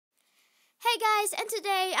Hey guys, and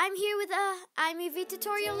today I'm here with a iMovie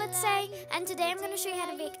tutorial, let's say, and today I'm going to show you how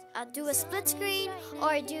to make do a split screen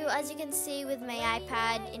or do, as you can see, with my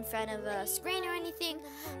iPad in front of a screen or anything.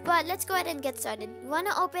 But let's go ahead and get started. You want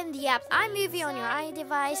to open the app iMovie on your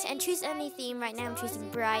iDevice and choose any theme. Right now I'm choosing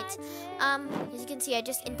Bright. As you can see, I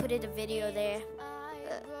just inputted a video there.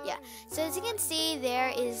 Yeah, so as you can see,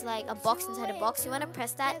 there is like a box inside a box. You want to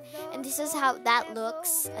press that, and this is how that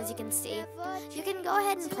looks. As you can see, you can go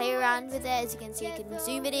ahead and play around with it. As you can see, you can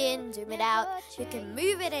zoom it in, zoom it out, you can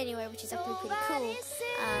move it anywhere, which is actually pretty cool.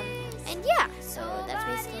 And yeah, so that's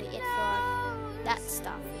basically it for that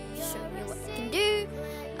stuff. Just showing you what you can do.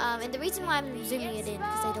 And the reason why I'm zooming it in,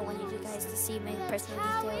 because I don't want you guys to see my personal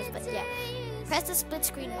details, but yeah, press the split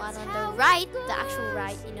screen one on the right, the actual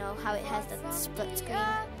right, you know how it has that split screen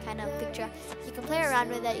kind of picture. You can play around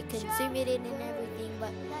with it, you can zoom it in and everything,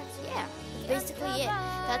 but yeah, that's basically it.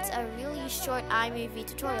 That's a really short iMovie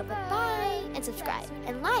tutorial, but bye, and subscribe,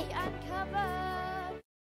 and like.